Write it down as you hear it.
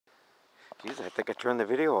Jeez, I think I turned the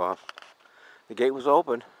video off. The gate was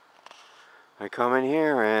open. I come in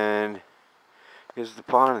here and here's the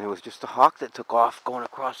pond, and it was just a hawk that took off going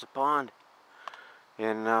across the pond.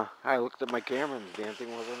 And I looked at my camera and the damn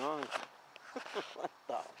thing wasn't on. What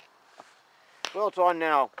the? Well, it's on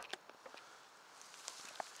now.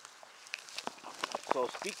 So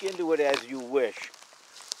speak into it as you wish,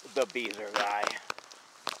 the Beezer guy.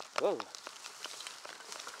 Whoa.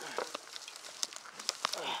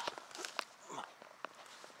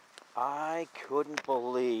 I couldn't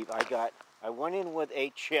believe I went in with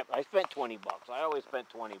a chip. I spent 20 bucks. I always spent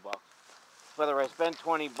 20 bucks. Whether I spend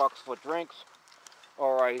 20 bucks for drinks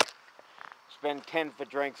or I spend 10 for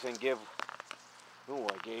drinks and give, I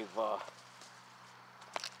gave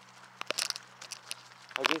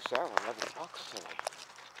Sarah 11 bucks today.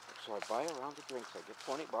 So I buy a round of drinks. I get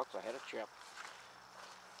 20 bucks. I had a chip.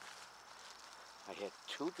 I had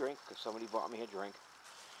 2 drinks because somebody bought me a drink.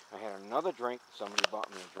 I had another drink. Somebody bought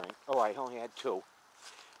me a drink. Oh, I only had 2.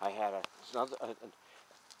 I had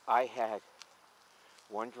I had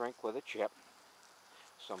 1 drink with a chip.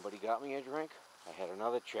 Somebody got me a drink. I had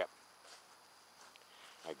another chip.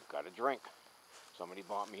 I got a drink. Somebody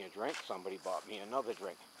bought me a drink. Somebody bought me another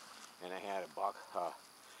drink. And I had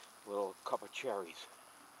a little cup of cherries.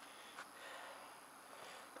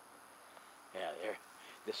 Yeah,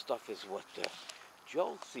 this stuff is what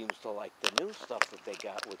Joe seems to like, the new stuff that they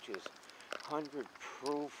got, which is 100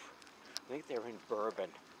 proof. I think they're in bourbon.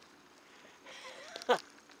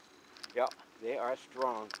 Yeah, they are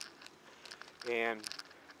strong. And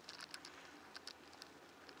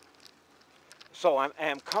so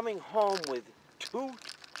I'm coming home with 2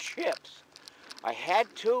 chips. I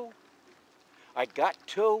had 2. I got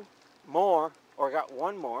 2 more, or I got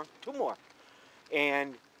 1 more, 2 more.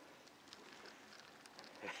 And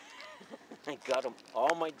I got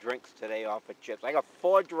all my drinks today off of chips. I got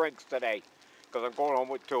 4 drinks today because I'm going home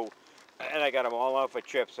with 2. And I got them all off of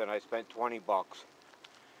chips, and I spent 20 bucks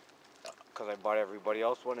because I bought everybody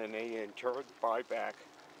else one, and they in turn buy back.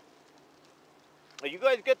 Now, you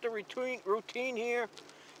guys get the routine here.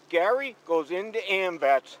 Gary goes into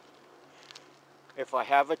AmVets. If I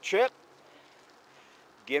have a chip,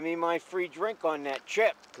 give me my free drink on that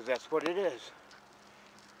chip, because that's what it is.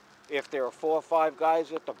 If there are 4 or 5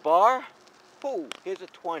 guys at the bar, here's a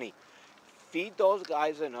 20. Feed those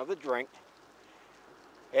guys another drink.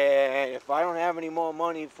 And if I don't have any more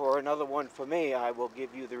money for another one for me, I will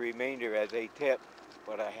give you the remainder as a tip.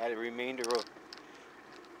 But I had a remainder of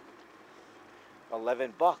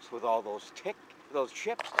 11 bucks with all those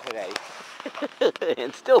chips today.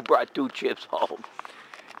 And still brought 2 chips home.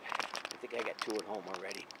 I think I got 2 at home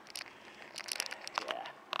already. Yeah.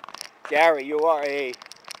 Gary, you are a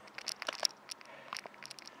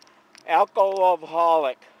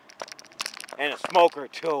alcoholic and a smoker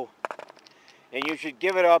too. And you should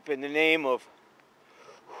give it up in the name of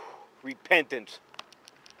repentance.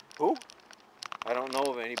 Who? I don't know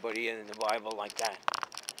of anybody in the Bible like that.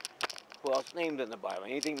 Who else named in the Bible?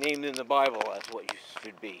 Anything named in the Bible, that's what you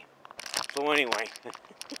should be. So anyway.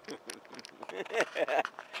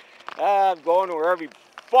 I'm going where every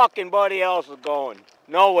fucking body else is going.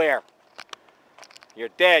 Nowhere. You're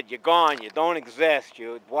dead. You're gone. You don't exist.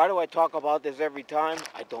 Why do I talk about this every time?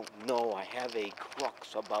 I don't know. I have a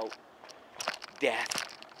crux about death.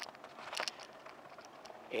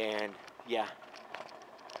 And, yeah.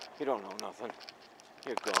 You don't know nothing.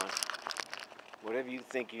 You're gone. Whatever you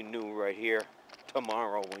think you knew right here,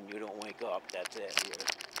 tomorrow when you don't wake up, that's it here.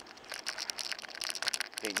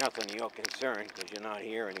 Ain't nothing to your concern, because you're not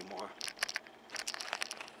here anymore.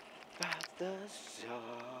 About the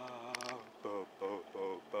song.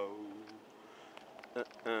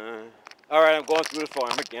 Alright, I'm going through the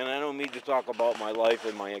farm again. I don't mean to talk about my life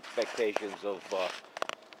and my expectations of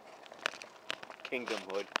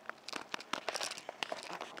kingdomhood.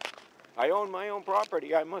 I own my own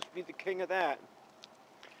property. I must be the king of that.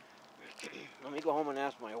 Let me go home and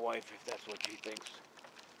ask my wife if that's what she thinks.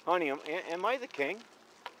 Honey, am I the king?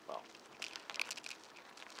 Well,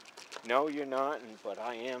 no, you're not, but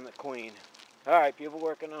I am the queen. All right, people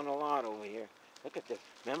working on a lot over here. Look at this.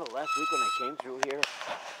 Remember last week when I came through here?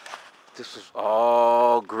 This was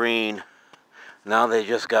all green. Now they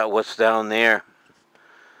just got what's down there.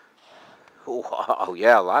 Wow,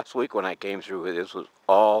 yeah, last week when I came through here, this was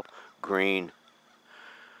all green.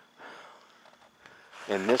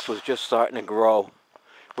 And this was just starting to grow,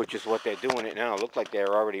 which is what they're doing it now. It looked like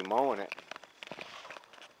they're already mowing it.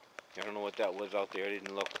 I don't know what that was out there. I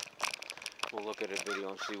didn't look. We'll look at a video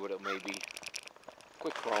and see what it may be.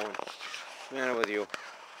 Quit crowing. What's the matter with you?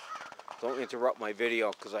 Don't interrupt my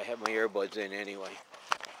video because I have my earbuds in anyway.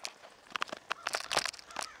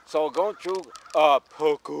 So we're going through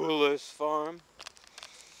Pocoulis Farm.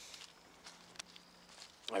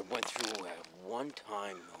 I went through one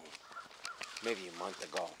time, maybe a month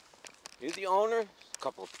ago. You're the owner? A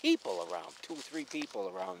couple of people around, 2 or 3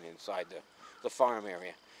 people around inside the farm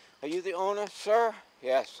area. Are you the owner, sir?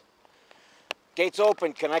 Yes. Gate's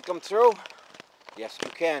open. Can I come through? Yes, you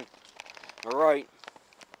can. All right.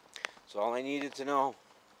 That's all I needed to know.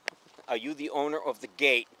 Are you the owner of the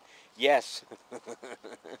gate? Yes.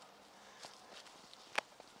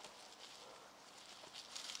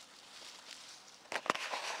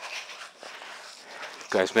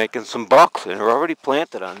 Guy's making some bucks, and they're already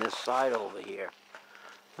planted on this side over here.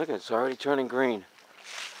 Look, it's already turning green.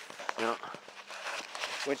 Yeah.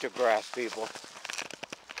 Winter grass, people.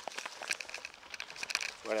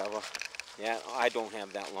 Whatever. Yeah, I don't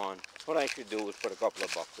have that lawn. What I should do is put a couple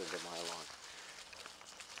of bucks into my lawn.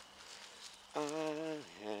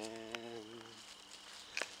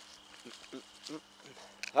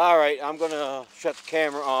 Alright, I'm going to shut the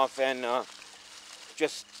camera off and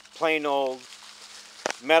just plain old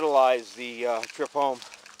metalize the trip home.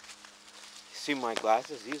 See my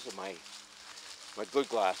glasses? These are my good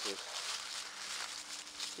glasses.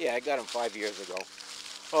 Yeah, I got them 5 years ago.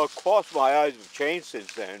 Well, of course my eyes have changed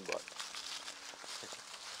since then, but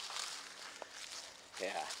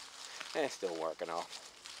yeah, they're still working off.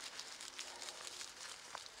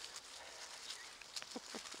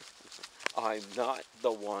 I'm not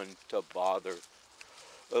the one to bother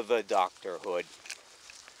the doctorhood.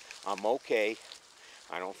 I'm okay.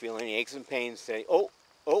 I don't feel any aches and pains today. Oh,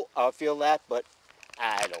 I feel that, but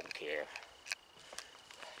I don't care.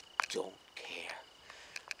 Don't care.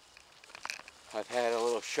 I've had a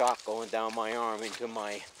little shock going down my arm into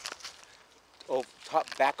my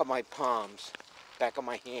back of my palms, back of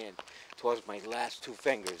my hand, towards my last 2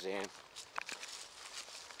 fingers, and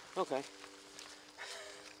okay.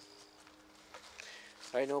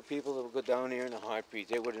 I know people that would go down here in a heartbeat.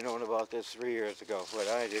 They would have known about this 3 years ago, but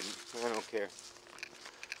I didn't. I don't care.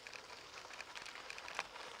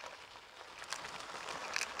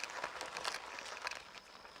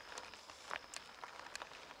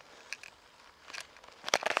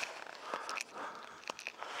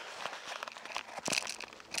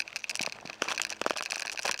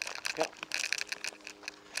 Yep.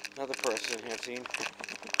 Another person I've seen.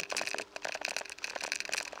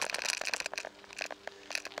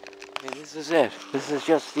 And this is it. This is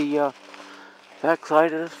just the back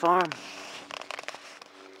side of this farm.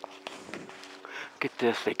 Get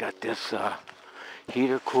this, they got this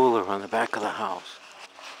heater cooler on the back of the house.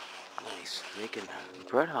 Nice. Making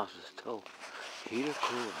bread houses too. Heater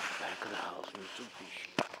cooler on the back of the house. Mitsubishi.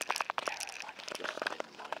 Just spend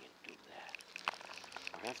the money and do that.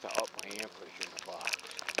 I have to up my amperage in the box.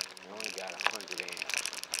 I only got 100 amps.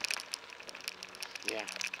 Yeah.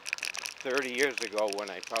 30 years ago when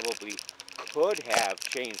I probably could have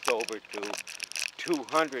changed over to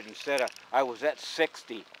 200 instead of, I was at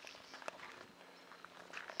 60.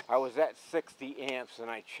 I was at 60 amps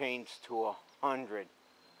and I changed to 100,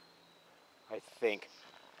 I think,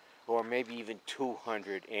 or maybe even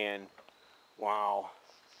 200, and wow.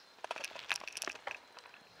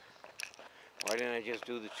 Why didn't I just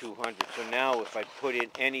do the 200? So now if I put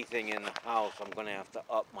in anything in the house, I'm going to have to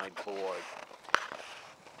up my board.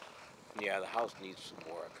 Yeah, the house needs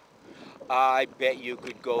some work. I bet you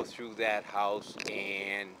could go through that house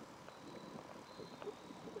and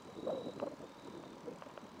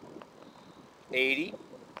 80,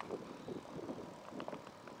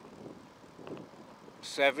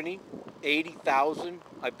 70, 80,000.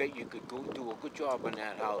 I bet you could go do a good job on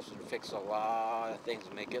that house and fix a lot of things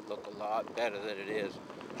and make it look a lot better than it is.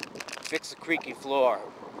 Fix the creaky floor,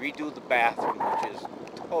 redo the bathroom, which is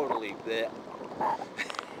totally bleh,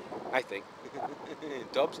 I think.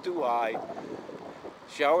 Tub's too high.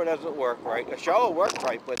 Shower doesn't work right. The shower works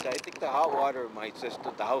right, but I think the hot water in my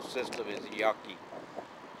system, the house system, is yucky.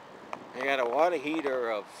 I got a water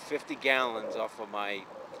heater of 50 gallons off of my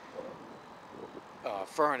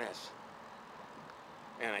furnace,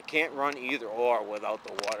 and I can't run either or without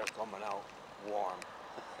the water coming out warm.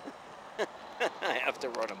 I have to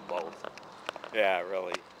run them both. Yeah,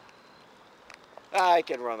 really. I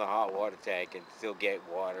can run the hot water tank and still get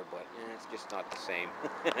water, but it's just not the same.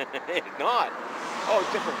 It's not. Oh,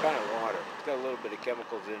 it's different kind of water. It's got a little bit of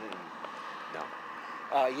chemicals in it. No.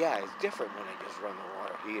 Yeah, it's different when I just run the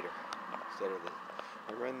water heater instead of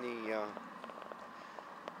I run the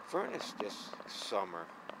furnace this summer.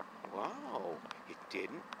 Wow, it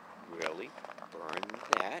didn't really burn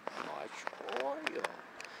that much oil.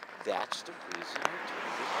 That's the reason I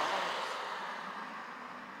turned it off.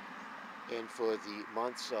 And for the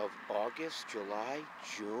months of August, July,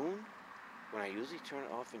 June, when I usually turn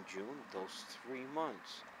it off in June, those 3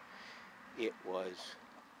 months, it was,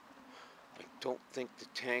 I don't think the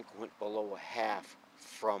tank went below a half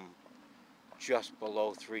from just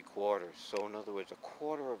below 3/4. So in other words, a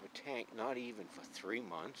quarter of a tank, not even for 3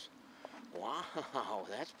 months. Wow,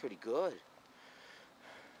 that's pretty good.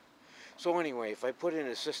 So anyway, if I put in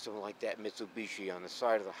a system like that Mitsubishi on the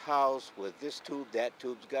side of the house with this tube, that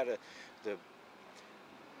tube's got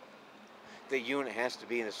the unit has to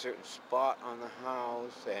be in a certain spot on the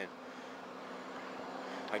house, and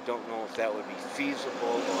I don't know if that would be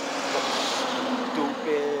feasible or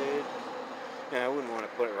stupid. Yeah, I wouldn't want to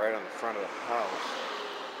put it right on the front of the house.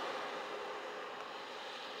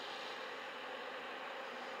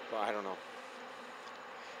 But I don't know.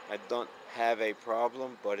 I don't have a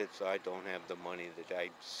problem, but I don't have the money. That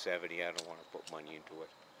I'm 70. I don't want to put money into it.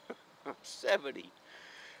 I'm 70.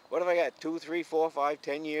 What if I got 2, 3, 4, 5,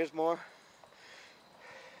 10 years more?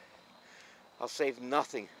 I'll save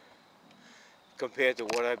nothing compared to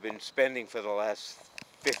what I've been spending for the last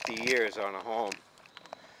 50 years on a home.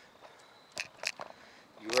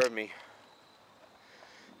 You heard me.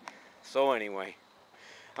 So anyway,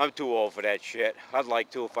 I'm too old for that shit. I'd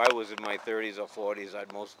like to, if I was in my 30s or 40s,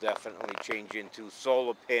 I'd most definitely change into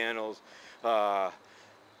solar panels,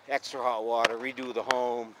 extra hot water, redo the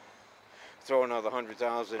home, throw another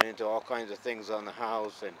 100,000 into all kinds of things on the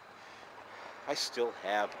house, and I still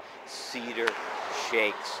have cedar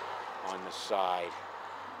shakes on the side.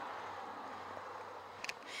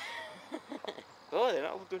 Oh, they're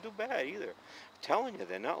not looking too bad either. I'm telling you,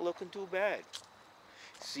 they're not looking too bad.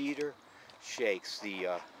 Cedar shakes,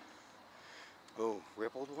 the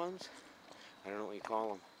rippled ones? I don't know what you call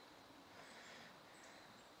them.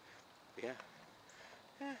 Yeah.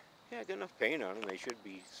 Yeah, I got enough paint on them. They should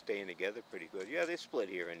be staying together pretty good. Yeah, they split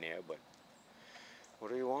here and there, but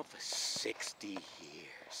what do you want for 60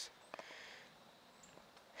 years?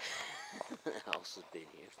 The house has been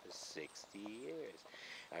here for 60 years.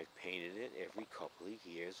 I've painted it every couple of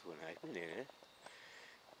years when I've been in it.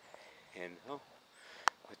 And, oh,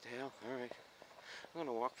 what the hell? Alright. I'm going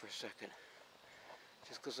to walk for a second.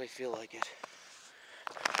 Just because I feel like it.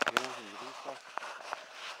 You know, when you do stuff,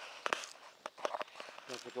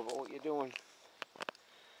 you think about what you're doing.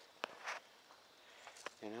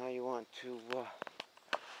 And how you want to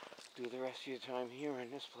do the rest of your time here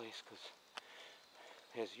in this place. Because,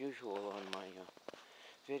 as usual on my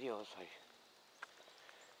videos,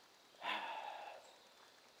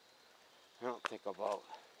 I don't think about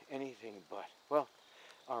anything but, well,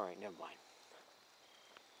 alright, never mind.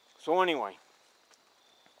 So anyway,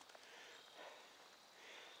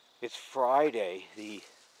 it's Friday, the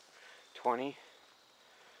 24th,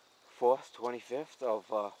 25th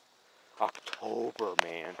of October,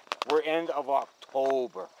 man. We're end of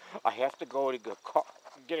October. I have to go to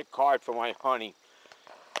get a card for my honey.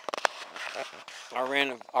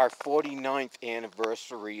 Our 49th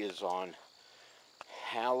anniversary is on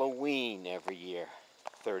Halloween every year,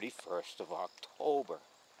 31st of October.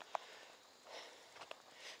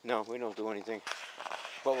 No, we don't do anything.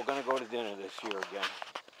 But we're going to go to dinner this year again.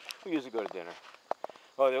 We usually go to dinner.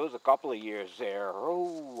 Oh, there was a couple of years there.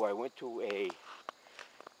 Oh, I went to a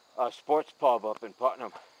sports pub up in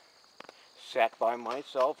Putnam. Sat by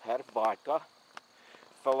myself, had a vodka,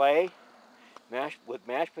 filet, with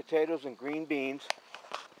mashed potatoes and green beans,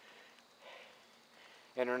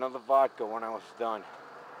 and another vodka when I was done.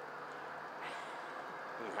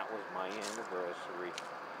 And that was my anniversary.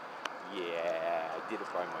 Yeah, I did it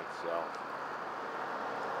by myself.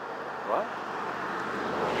 What?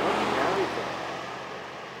 You've been married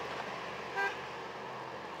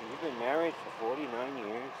You've been married for 49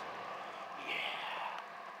 years?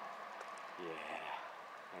 Yeah,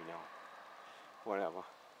 I know. Whatever.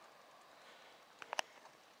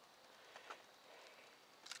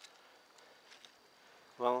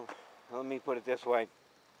 Well, let me put it this way.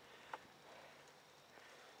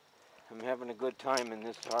 I'm having a good time in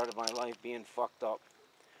this part of my life being fucked up.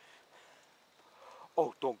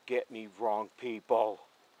 Oh, don't get me wrong, people.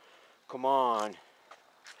 Come on.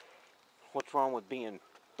 What's wrong with being fucked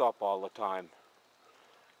up all the time?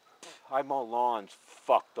 I mow lawns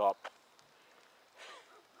fucked up.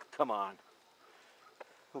 Come on.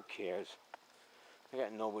 Who cares? I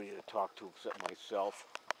got nobody to talk to except myself.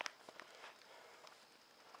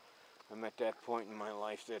 I'm at that point in my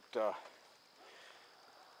life that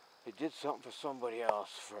I did something for somebody else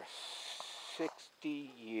for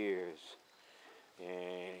 60 years.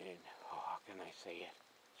 And, how can I say it?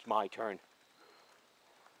 It's my turn.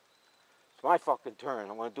 It's my fucking turn.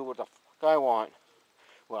 I'm going to do what the fuck I want.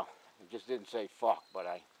 Well, I just didn't say fuck, but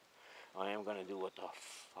I am going to do what the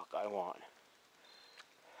fuck I want.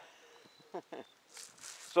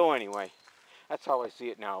 So anyway, that's how I see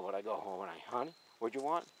it now. But I go home and honey, what'd you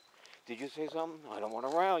want? Did you say something? I don't want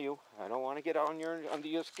to rile you. I don't want to get under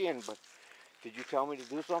your skin, but did you tell me to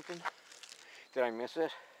do something? Did I miss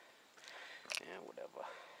it? Yeah, whatever.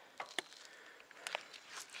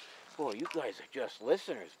 Boy, you guys are just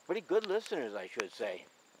listeners. Pretty good listeners, I should say.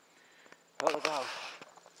 Oh, look out.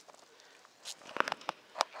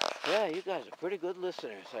 Yeah, you guys are pretty good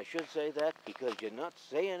listeners. I should say that because you're not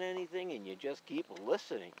saying anything and you just keep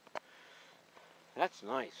listening. That's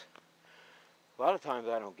nice. A lot of times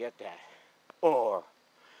I don't get that. Or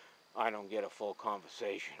I don't get a full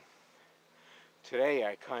conversation. Today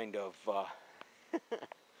I kind of,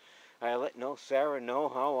 I let Sarah know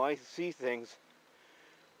how I see things.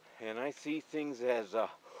 And I see things as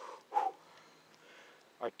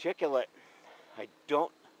articulate. I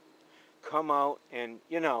don't come out and,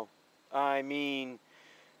 I mean,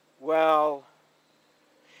 well,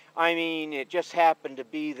 it just happened to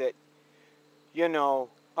be that,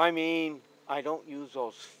 I don't use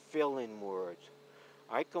those fill-in words.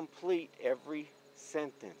 I complete every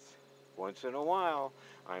sentence. Once in a while,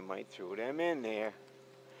 I might throw them in there.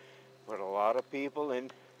 But a lot of people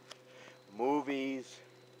in movies,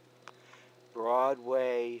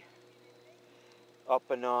 Broadway,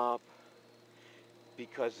 up and up,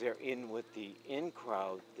 because they're in with the in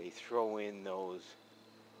crowd, they throw in those,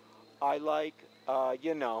 I like, and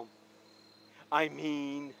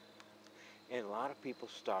a lot of people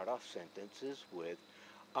start off sentences with,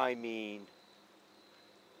 what?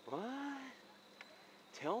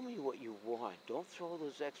 Tell me what you want. Don't throw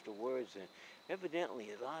those extra words in. Evidently,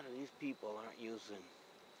 a lot of these people aren't using,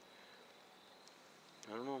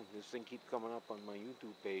 I don't know, this thing keeps coming up on my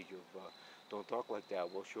YouTube page of, don't talk like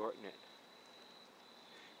that, we'll shorten it.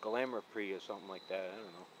 Glamour Pre or something like that, I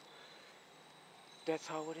don't know. That's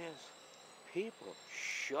how it is. People,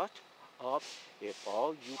 shut up if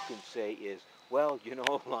all you can say is, well, it's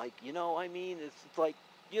like,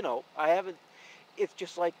 I haven't, it's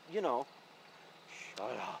just like, shut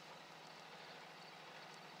up.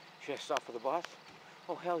 Should I stop for the bus?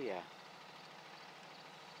 Oh, hell yeah.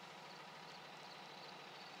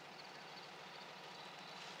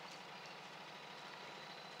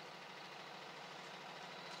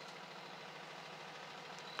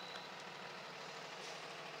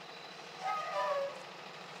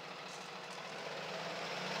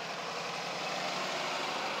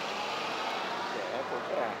 What's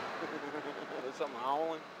that? There's something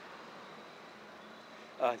howling.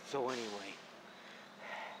 So anyway,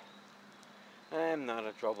 I'm not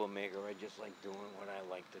a troublemaker. I just like doing what I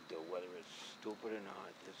like to do, whether it's stupid or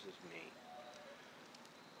not. This is me.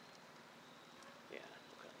 Yeah,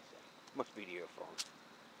 what can I say? Must be the earphones.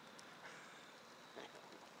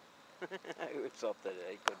 I heard something.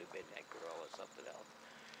 It could have been that girl or something else.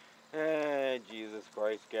 Jesus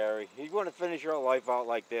Christ, Gary. You want to finish your life out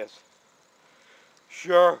like this?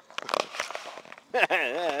 Sure.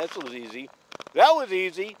 That was easy. That was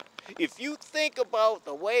easy. If you think about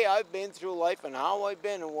the way I've been through life and how I've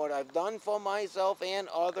been and what I've done for myself and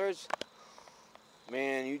others,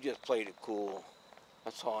 man, you just played it cool.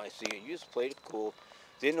 That's how I see it. You just played it cool.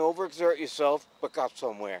 Didn't overexert yourself, but got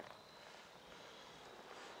somewhere.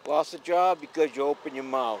 Lost a job because you opened your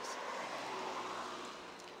mouth.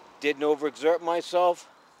 Didn't overexert myself,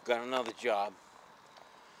 got another job.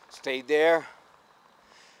 Stayed there,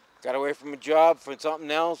 got away from a job for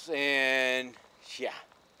something else, and yeah,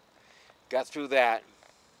 got through that.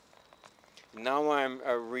 Now I'm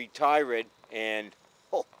retired, and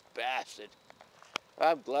oh, bastard.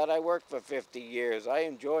 I'm glad I worked for 50 years. I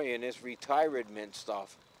enjoy in this retirement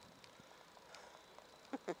stuff.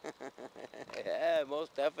 Yeah,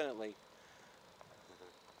 most definitely.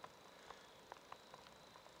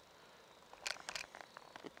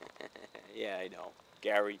 Yeah, I know.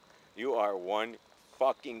 Gary, you are one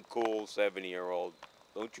fucking cool 70-year-old.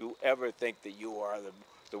 Don't you ever think that you are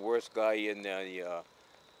the worst guy in the,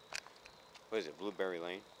 what is it, Blueberry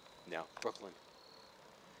Lane? No, Brooklyn.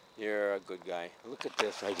 You're a good guy. Look at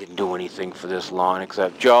this. I didn't do anything for this lawn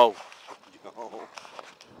except Joe. Joe.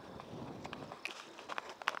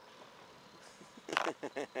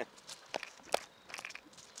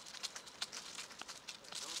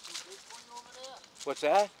 What's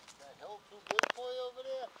that? That hill too big for you over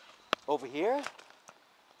there? Over here?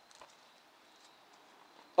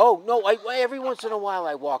 Oh, no, every once in a while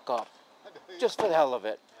I walk up. Just for the hell of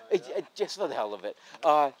it. Yeah? Just for the hell of it.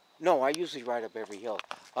 No, I usually ride up every hill.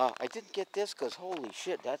 I didn't get this because holy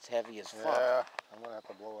shit, that's heavy as fuck. Yeah, I'm gonna have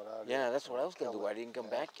to blow it out. Yeah, here. that's what I was gonna Kill do. it. I didn't come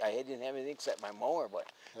Yeah. back. I didn't have anything except my mower, but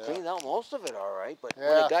Yeah. cleaned out most of it all right. But when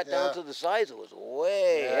Yeah, it got down yeah. to the sides, it was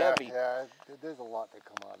way heavy. Yeah, there's a lot that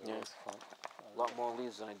come out of Yeah. this front. A lot more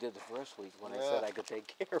leaves than I did the first week when I Yeah. said I could take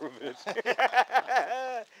care of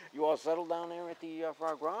it. You all settled down there at the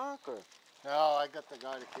Frog Rock, or? No, I got the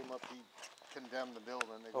guy that came up. He condemned the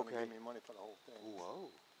building. They're gonna Okay. give me money for the whole thing. Whoa.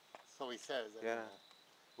 So he says. Yeah. Anyway.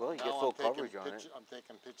 Well, you Now get full coverage on it. I'm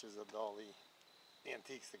taking pictures of all the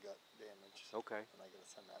antiques that got damaged. Okay. And I gotta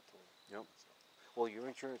send that to him. Yep. So. Well, your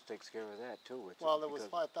insurance takes care of that too. Well, there was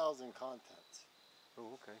 5,000 contents.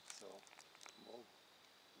 Oh, okay. So we'll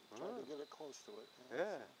try to get it close to it.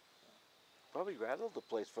 Yeah. Probably rattled the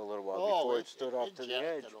place for a little while Oh, before it stood off to the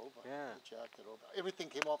edge. It over. Yeah. It jacked it over. Everything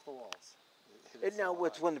came off the walls. It And now so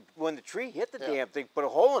it's hard. when the tree hit the Yeah. damn thing, put a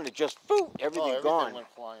hole in it, just boom, everything everything gone. went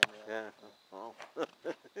flying. Yeah. Oh.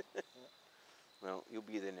 Well, you'll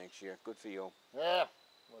be there next year. Good for you. Yeah.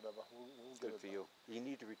 Whatever. We'll Good get for it you. You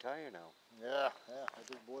need to retire now. Yeah. I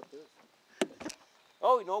just bought this.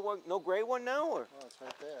 Oh, you know what? No gray one now, or? Oh, it's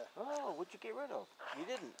right there. Oh, what'd you get rid of? You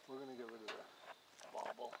didn't. We're gonna get rid of the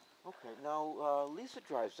bauble. Okay. Now, Lisa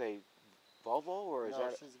drives a Volvo, or is No,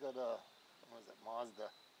 that? she's got a what is it? Mazda.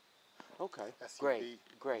 Okay. SUV.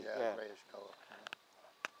 Gray. Yeah. Grayish color.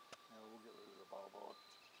 Yeah, we'll get rid of the bauble.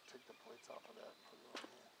 Take the plates off of that and put it on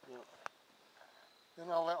here. Yeah. Then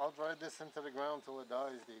I'll drive this into the ground till it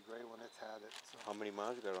dies. The gray one, it's had it. So How many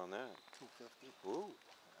miles you got on that? 250. Ooh.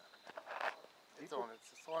 It's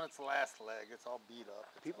on its last leg. It's all beat up.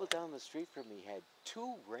 People down the street from me had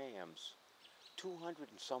 2 Rams, 200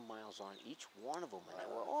 and some miles on each one of them, and they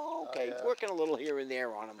were okay, yeah. working a little here and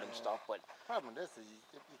there on them and stuff. But problem with this is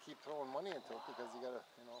you keep throwing money into it because you gotta,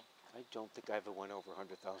 I don't think I ever went over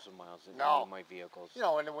 100,000 miles in No. any of my vehicles.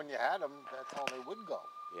 and then when you had them, that's how they would go.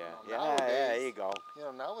 Yeah, You know, there you go.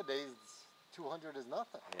 Nowadays 200 is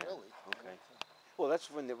nothing, Yeah, really. okay. Well, that's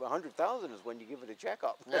when the 100,000 is when you give it a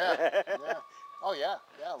checkup. Yeah. Oh yeah.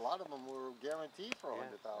 A lot of them were guaranteed for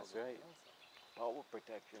 100,000. That's right. All with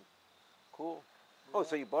protection. Cool. Oh,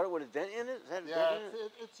 so you bought it with a dent in it? Is that a Yeah, dent in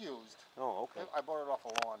it? it's used. Oh, okay. I bought it off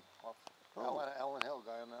a lawn. Oh. Ellen Hill,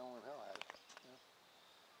 guy on Ellen Hill had it.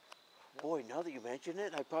 Boy, now that you mention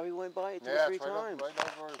it, I probably went by it two or Yeah, three it's times. right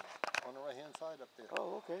over on the right-hand side up there.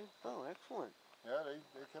 Oh, okay. Oh, excellent. Yeah, they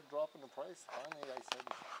kept dropping the price. Finally, I said,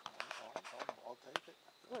 I'll take it.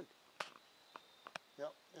 Good.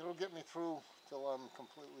 Yep, it'll get me through till I'm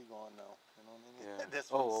completely gone now. You know what I mean? Yeah. This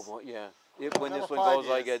Oh, one's well, yeah. When another this one 5 goes,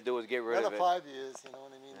 all you years. gotta do is get rid of another it. 5 years. You know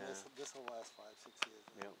what I mean? Yeah. This will last 5, 6 years.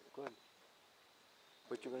 Yeah, good.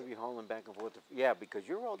 But you're gonna be hauling back and forth. Yeah, because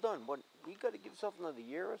you're all done. What? You got to give yourself another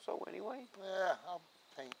year or so anyway. Yeah, I'll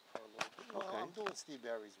paint for a little bit. Okay. I'm doing Steve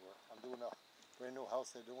Barry's work. I'm doing a brand new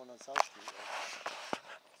house they're doing on South Street.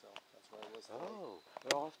 So that's where I was today. Oh,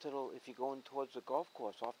 they're off to the. If you're going towards the golf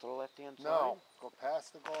course, off to the left-hand side. No, go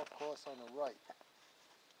past the golf course on the right.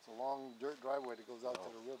 It's a long dirt driveway that goes out to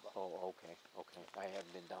the river. Oh, okay. I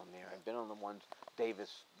haven't been down there. I've been on the ones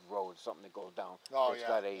Davis Road, something that goes down. Oh, It's yeah,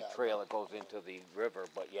 got a yeah, trail that goes into the river,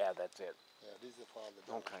 but yeah, that's it. Yeah, these are farther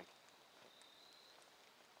down. Okay.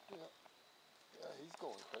 Yeah, he's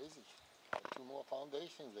going crazy. Got 2 more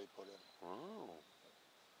foundations they put in. Oh.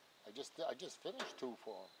 I just finished 2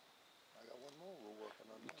 for him. I got 1 more we're working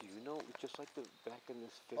on. Do you know, just like the back in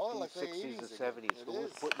the 50s, Oh, like the 60s, 80s and again. 70s, It who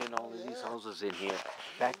was is. putting in all of these Yeah. houses in here?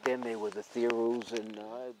 Back then they were the Theroux and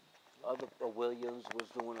other Williams was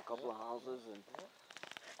doing a couple of houses, and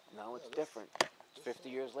now it's different. It's 50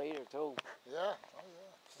 years later too. Yeah, oh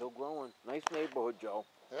yeah. Still growing. Nice neighborhood, Joe.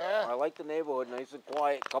 Yeah. I like the neighborhood, nice and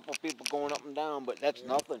quiet. Couple people going up and down, but that's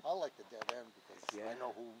nothing. I like the dead end because Yeah. I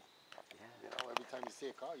know who. Every time you see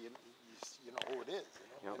a car, you know who it is.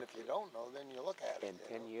 Yep. And if you don't know, then you look at it. And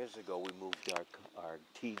 10 years ago, we moved our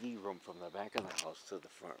TV room from the back of the house to the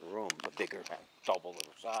front room, a bigger, double the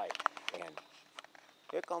size. And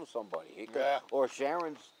here comes somebody. Or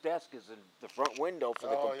Sharon's desk is in the front window for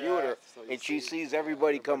the computer, So you and she see sees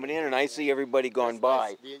everybody coming in, and I see everybody going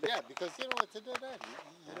by. Yeah, because it's a dead end.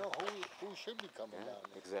 You know who should be coming down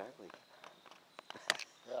there. Exactly.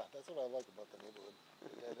 Yeah, that's what I like about the neighborhood. The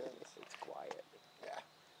dead ends. It's quiet. Yeah.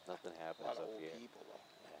 Nothing A happens lot of up old here. people, though.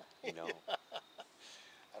 You know.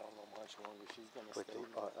 I don't know much longer she's going to But stay.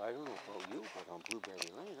 I don't know about you, but on Blueberry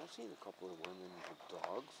Lane, I've seen a couple of women with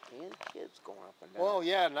dogs and kids going up and down. Well,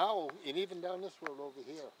 yeah, now, and even down this road over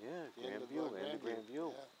here. Yeah, the end of,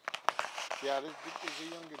 Grandview. Yeah, there's a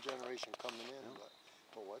younger generation coming in,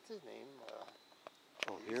 but what's his name?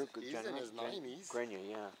 Oh, here, good he's in his 90s. Grenier,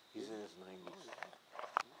 yeah, he's in his 90s.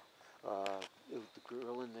 It was the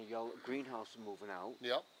girl in the yellow greenhouse moving out.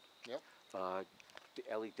 Yep. Yep.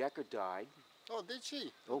 Ellie Decker died. Oh, did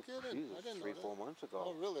she? Oh, Kidding. she I was didn't know 3-4 that. months ago.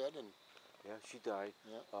 Oh, really? I didn't. Yeah, she died.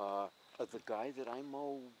 Yeah. The guy that I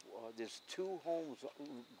mow, there's 2 homes,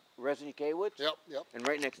 Resnick Haywoods. Yep. Yep. And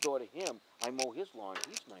right next door to him, I mow his lawn.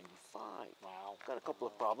 He's 95. Wow. Got a couple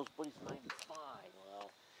of problems, but he's 95. Wow.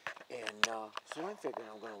 And so I'm figuring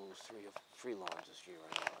I'm going to lose 3 lawns this year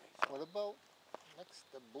anyway. So. What about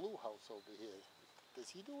the blue house over here? Does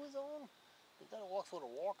he do his own? The guy that walks with a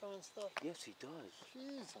walker and stuff? Yes, he does.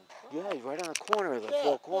 Jesus Christ. Yeah, he's right on the corner of the Yeah,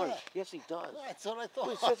 4 corners. yeah. Yes, he does. That's what I thought.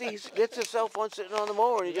 He says he gets his cell phone sitting on the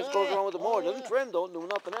mower and he just goes around with the mower. Doesn't yeah. trim, don't do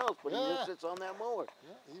nothing else, but he Yeah. just sits on that mower.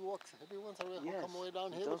 Yeah, he walks every once in a while. He'll Yes, come away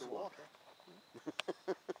down he here with does the walk. walker.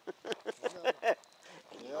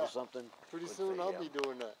 You know something? Pretty Good soon for I'll him. be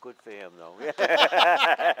doing that. Good for him, though.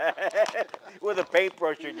 With a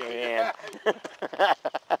paintbrush in your hand.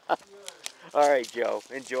 All right, Joe.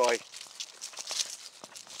 Enjoy.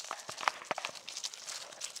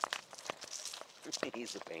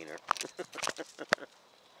 He's a painter.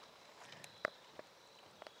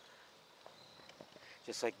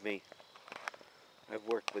 Just like me. I've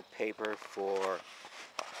worked with paper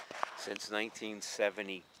since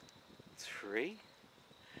 1973.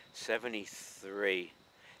 73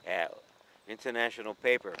 at International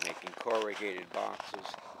Paper, making corrugated boxes.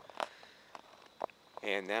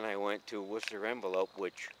 And then I went to Worcester Envelope,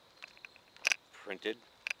 which printed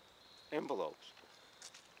envelopes.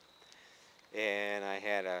 And I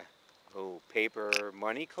had a paper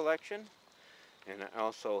money collection, and I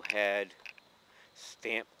also had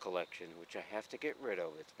stamp collection, which I have to get rid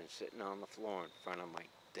of. It's been sitting on the floor in front of my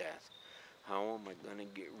desk. How am I going to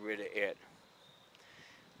get rid of it?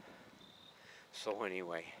 So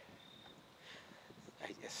anyway,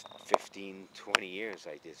 I just 15, 20 years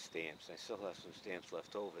I did stamps. I still have some stamps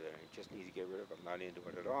left over there. I just need to get rid of them. I'm not into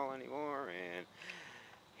it at all anymore, and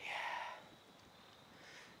yeah.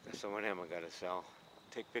 Got some of them I gotta sell.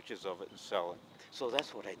 Take pictures of it and sell it. So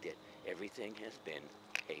that's what I did. Everything has been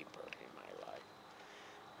paper in my life.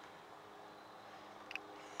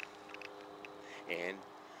 And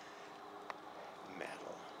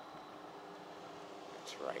metal.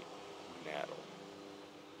 That's right, metal.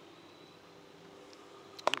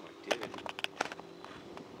 Oh, I did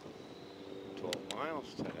 12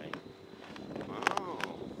 miles today. Wow.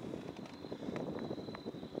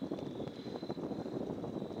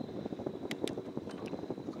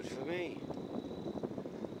 Good for me.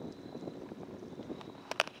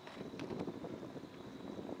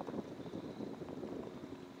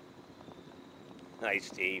 Hi,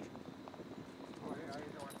 Steve. Oh, hey, how you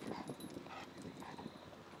doing?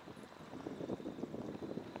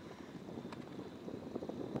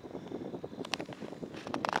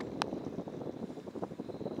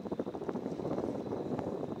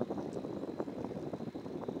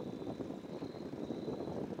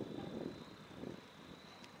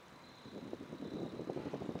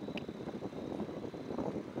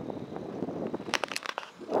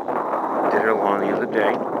 Did her lawn the other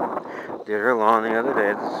day. Did her lawn the other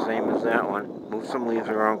day. It's the same as that one. Move some leaves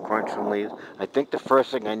around, crunch some leaves. I think the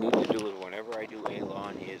first thing I need to do is whenever I do a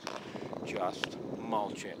lawn is just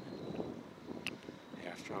mulch it.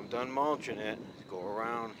 After I'm done mulching it, go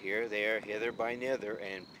around here, there, hither by nither,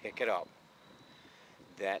 and pick it up.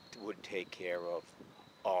 That would take care of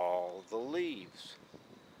all the leaves.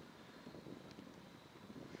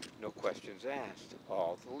 No questions asked.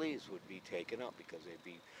 All the leaves would be taken up because they'd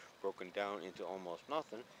be broken down into almost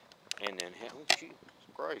nothing, and then, oh, Jesus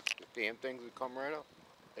Christ, the damn things would come right up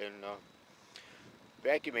and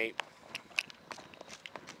vacuumate.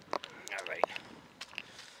 All right.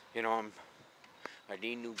 You know, I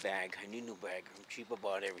need a new bag. I need a new bag. I'm cheap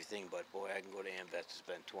about everything, but boy, I can go to Amvest to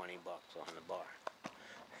spend $20 on the bar.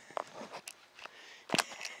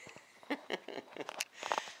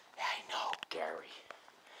 I know, Gary.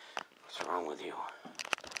 What's wrong with you?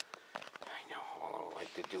 I know. All I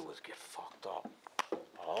like to do is get fucked up.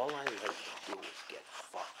 All I like to do is get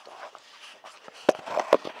fucked up.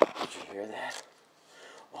 Did you hear that?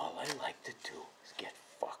 All I like to do is get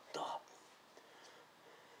fucked up.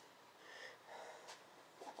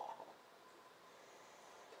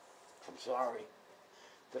 I'm sorry.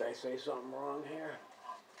 Did I say something wrong here?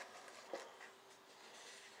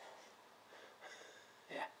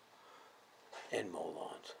 Yeah. And mow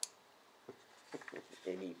lawns.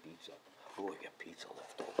 And eat pizza. Oh, I got pizza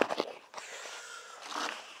left over today.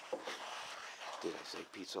 Did I say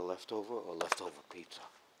pizza leftover or leftover pizza?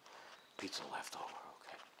 Pizza leftover,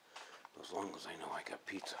 okay. As long as I know I got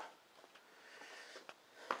pizza.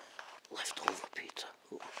 Leftover pizza.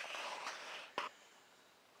 Ooh.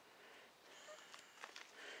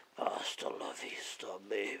 Hasta la vista,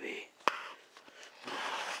 baby.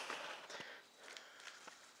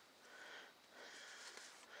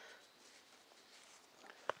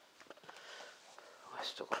 I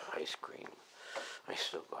still got ice cream. I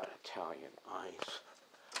still got Italian ice.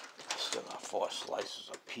 I still got 4 slices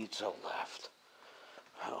of pizza left.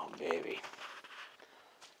 Oh, baby.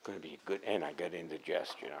 Gonna be good. And I got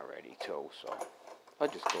indigestion already, too, so. I'll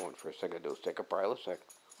just go in for a second. Do is take a Prilosec.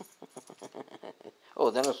 Oh,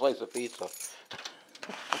 then a slice of pizza.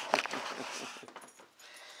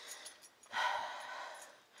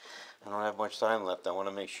 I don't have much time left. I want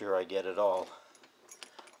to make sure I get it all.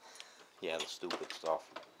 Yeah, the stupid stuff.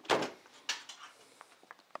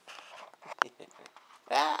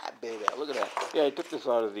 Ah, baby, look at that. Yeah, I took this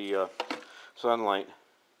out of the sunlight.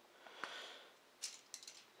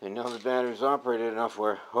 And now the battery's operated enough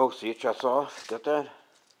where, oh, see, it shuts off. Got that?